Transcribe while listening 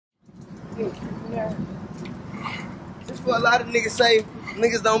This is what a lot of niggas say.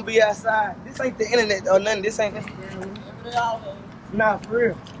 Niggas don't be outside. This ain't the internet or nothing. This ain't Instagram. Nah, for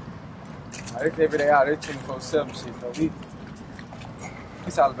real. It's every day out. It's 24/7 shit. So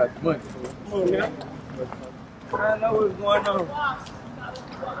it's all about the money. Come on, man. I know what's going on.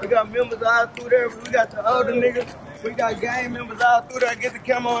 We got members all through there. We got the older niggas. We got gang members all through there. Get the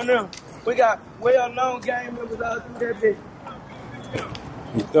camera on them. We got well-known gang members all through that bitch.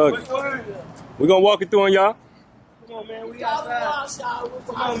 We're gonna walk it through on y'all. Come on, man. We outside.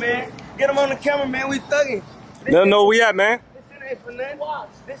 Come on, man. Get them on the camera, man. We thugging. Let them know where we at, man. This shit ain't for nothing.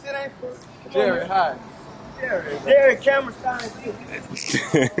 This shit ain't for... Jerry, hi. Jerry, camera style and shit.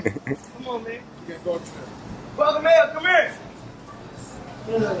 Come on, man. Welcome here. Come here.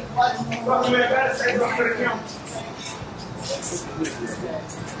 Welcome here. Gotta say something to the camera.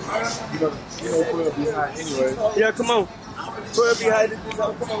 You know, 12 behind anyway. Yeah, come on. 12 behind this.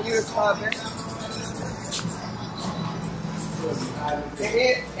 Come on, get a spot, man.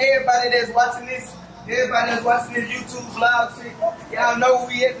 Everybody that's watching this YouTube vlog shit, y'all know where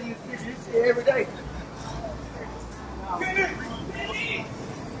we at in this video. You see it every day.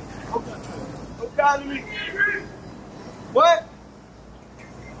 Who calling me? What?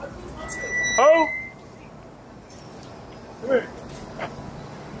 Who? Come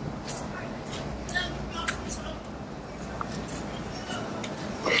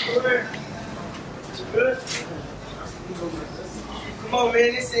here. Good. Come on, man.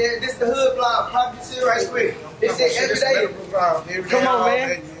 This the hood vlog. Pop this shit right quick. This shit every day. Come on,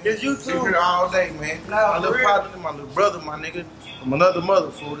 man. This YouTube. Here all day, man. My little partner, my little brother, my nigga. I'm another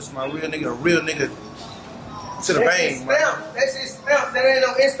mother fool. This is my real nigga, a real nigga to the vein, man. That shit spelled. That ain't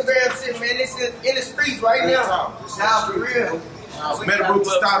no Instagram shit, man. This is in the streets right now. Nah, for real. Meadowbrook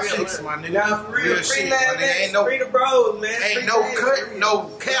stop 6, my nigga. Nah, for real. Shit, my nigga. Ain't no, free the bros, man. ain't no cut, no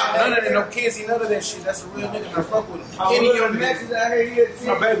cap, none of that, no Kenzie, none of that shit. That's a real nigga. I fuck with him. Kenny Young Message out here.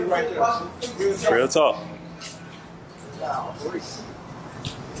 my baby right there. Real talk.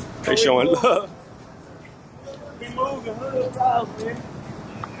 They showing love. We moving, hood vlogs, man.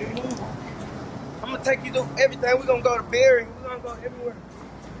 We moving. I'm gonna take you through everything. We're gonna go to Berry. We're gonna go everywhere.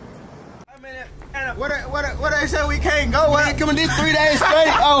 What they say we can't go? What? Coming these 3 days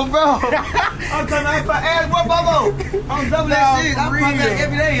straight? Oh, bro. I'm coming out for ass. What, Bobo? I'm double that shit. I'm coming back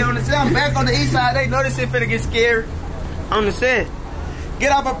every day on the set. I'm back on the east side. They know this shit finna get scary. On the set.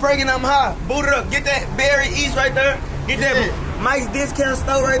 Get off a pregnant, I'm high. Boot it up. Get that Berry East right there. Get that Mike's discount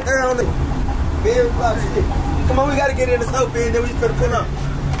store right there on the Berry Block shit. Come on, we gotta get in the snow and then we finna pull up.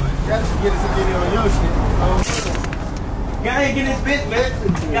 Gotta get us a video on your shit. Y'all ain't getting this bitch, man.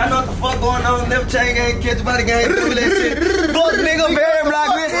 Y'all know what the fuck going on. Never change, ain't catch body gang, do that shit. Fuck nigga, Berry Block,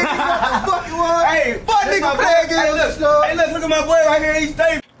 bitch. Fuck you on. Hey, fuck nigga, play again. Hey, look at my boy right here. He's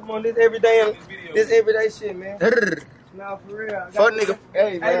stable. Come on, this everyday shit, man. Nah, for real. Fuck nigga.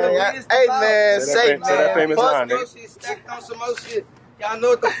 Hey, man. Hey, man. Say that famous line, nigga. Shit, stacked on some more shit. Y'all know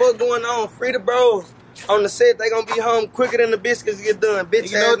what the fuck going on. Free the bros. On the set, they gonna be home quicker than the biscuits get done. Bitch,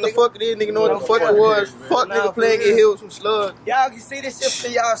 you know what the fuck it is, nigga know what the fuck it was. Fuck nigga playing get hit with some slugs. Y'all can see this shit for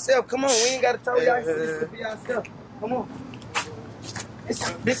y'allself. Come on, we ain't gotta tell y'all to see this shit for y'allself. Come on.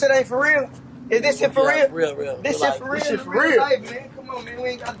 This shit ain't for real. Is this shit for real? Real. This shit for real. This shit for real. Life, man. Come on, man. We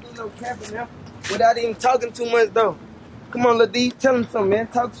ain't gotta do no capping now. Without even talking too much though. Come on, Lil D. Tell him something, man.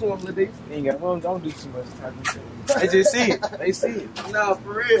 Talk to him, Lil D. Don't do too much talking. They just see it. They see it. Nah,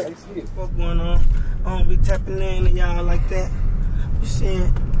 for real. They see it. What's going on? I don't be tapping in to y'all like that. You see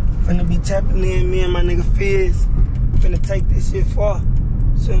it? Finna be tapping in, me and my nigga Fizz. Finna take this shit far.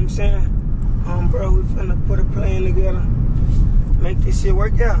 See what I'm saying? Bro, we finna put a plan together. Make this shit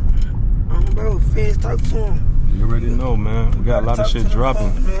work out. Bro, Fizz, talk to him. You already know, man. We got a lot of shit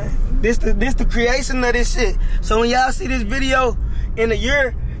dropping. This the creation of this shit. So when y'all see this video in a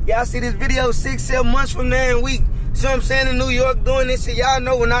year, y'all see this video 6-7 months from now and we, see what I'm saying, in New York doing this shit. Y'all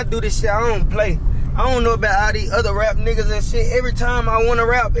know when I do this shit, I don't play. I don't know about all these other rap niggas and shit. Every time I want to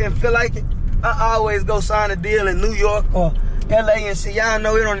rap and feel like it, I always go sign a deal in New York or LA and shit. Y'all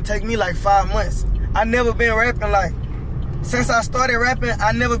know it only take me like 5 months. I never been rapping like, since I started rapping,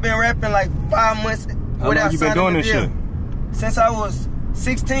 I never been rapping like 5 months without signing a deal. Since I was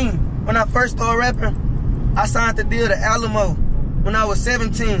 16, when I first started rapping, I signed the deal to Alamo when I was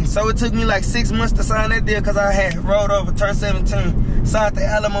 17. So it took me like 6 months to sign that deal because I had rolled over, turned 17. Signed to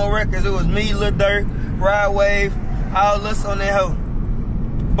Alamo Records. It was me, Lil Durk, Ride Wave, all us on that hoe.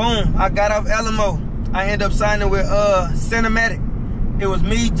 Boom, I got off Alamo. I ended up signing with Cinematic. It was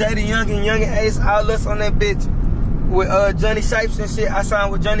me, JD Young and Ace, all us on that bitch. With Johnny Shipes and shit. I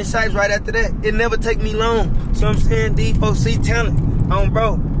signed with Johnny Shipes right after that. It never take me long. See what I'm saying? D4C talent.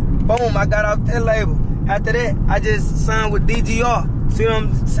 Bro. Boom, I got off that label. After that, I just signed with DGR. See what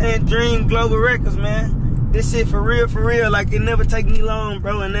I'm saying? Dream Global Records, man. This shit for real. Like, it never take me long,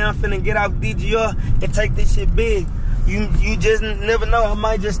 bro. And now I'm finna get off DGR and take this shit big. You just never know. I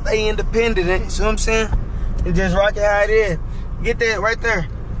might just stay independent. See what I'm saying? And just rock it how it is. Get that right there.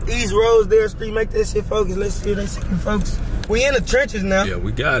 East Rosedale Street. Make that shit focus. Let's see if they see focus. We in the trenches now. Yeah,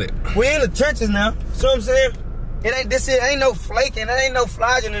 we got it. We in the trenches now. See what I'm saying? This shit ain't no flaking. There ain't no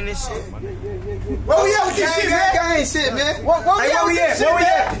flogging in this shit. Where we at with this shit, man? Gang shit, man. Where we at?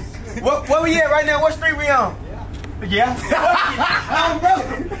 Where we at right now? What street we on? Yeah. Bro.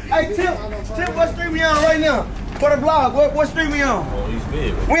 Hey, Tip, what street we on right now? For the blog, what street we on? Oh, East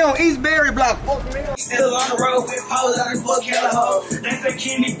Berry. We on East Berry block. Still on the road with hoes, I done fuck hella hoe. They say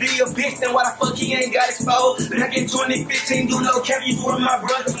Kenny be a bitch, then why the fuck he ain't got exposed? Back in 2015, do no cap, you were my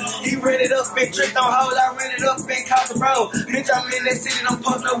brother. He rented up, been tricked on hoes, I rented up, been caught the road. Bitch, I'm in that city, I'm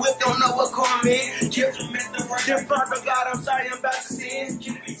pumping no whip, don't know what call me. Killed him at the right, then Father God, I'm sorry, I'm about to sin.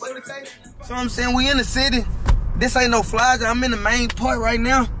 So I'm saying we in the city. This ain't no flies, I'm in the main part right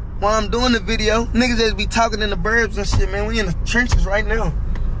now. While I'm doing the video, niggas just be talking in the burbs and shit, man. We in the trenches right now.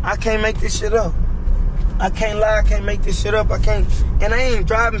 I can't make this shit up. I can't lie, I can't make this shit up. I can't, and I ain't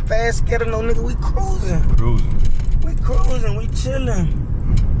driving fast, scared of no nigga. We cruising. We cruising, we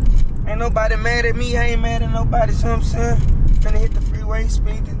chilling. Ain't nobody mad at me, I ain't mad at nobody, so I'm saying. Finna hit the freeway,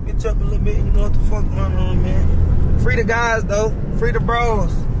 speed this bitch up a little bit, you know what the fuck going on, man. Free the guys, though. Free the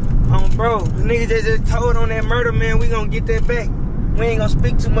bros. Bro, the niggas just told on that murder, man, we gonna get that back. We ain't gonna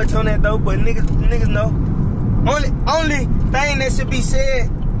speak too much on that though, but niggas know. Only thing that should be said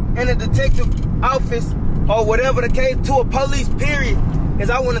in a detective office or whatever the case to a police period is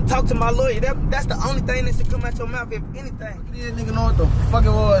I want to talk to my lawyer. That's the only thing that should come out your mouth, if anything. This nigga know what the fuck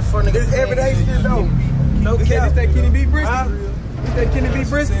it was for nigga. This everyday shit though. No cap. This that Kenny B brisket. This that Kenny B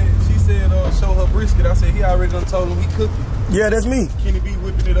brisket. She said show her brisket. I said he already done told him he cooked it. Yeah, that's me. Kenny B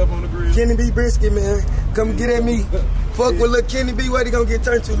whipping it up on the grill. Kenny B brisket, man. Come get at me. Fuck with little Kenny B. What he gonna get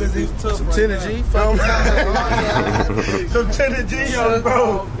turned to, Lizzie? Some Tennessee. Some Tennessee,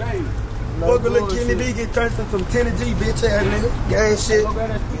 bro. Fuck with little Kenny B. Get turned to some Tennessee, bitch ass nigga. Gang shit.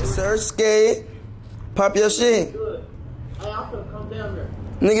 Yes, sir. Scared. Pop your shit. Hey, I'm finna come down there.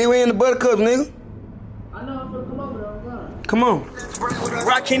 Nigga, we in the Buttercups, nigga. I know I'm finna come over there, I'm fine. Come on.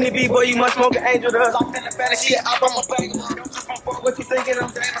 Rock Kenny B, boy, you must smoke an angel dust. I'm finna better shit up, I'm a bang. What you thinking I'm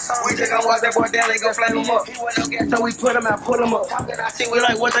doing? We just gonna walk that boy down, they gon' flame him up. He went no gas, so we put him out, pull him up. Talking I see, we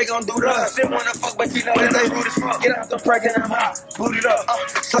like what they gon' do to us. Still wanna fuck, but you know that they rude as fuck. Get out the perk and I'm hot, boot it up.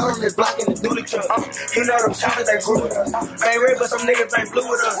 Some is blocking the duty truck. You know them shotters, they grew with us. Ain't red, but some niggas ain't blue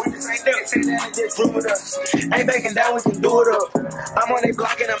with us. We just ain't there, sit down and just grew with us. Ain't backing down, we can do it up. I'm on they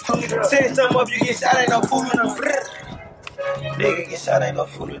block and I'm tooted up. Send something up, you get shot, ain't no fool enough. Nigga get shot, ain't no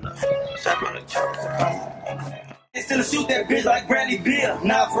fool enough. Shot on the chopper. They still shoot that bitch like Bradley Bill.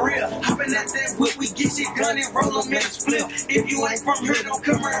 Nah, for real. Hopping at that whip, we get shit done and roll them in the split. If you ain't from here, don't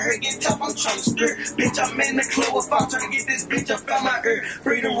come around here, get tough, I'm trying to stir. Bitch, I'm in the club with five, trying to get this bitch up out my ear.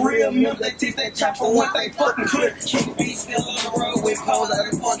 Freedom real milk, they teach that chop for one thing fucking clear. Kenny B still on the road with hoes, I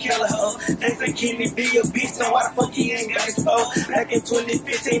done fuck hella hoe. They say Kenny B a bitch, so why the fuck he ain't got exposed? Back in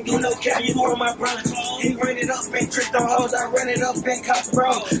 2015, do no cap, you were my brother. He ran it up, been tricked on hoes, I ran it up, been caught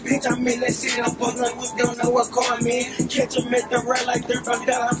bro. Bitch, I'm in that shit, I'm fucking like we don't know what call me. Catch him at the red like they're from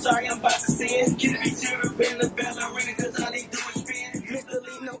down. I'm sorry, I'm about to sin. Kenny B should have been the bell, I ran it cause I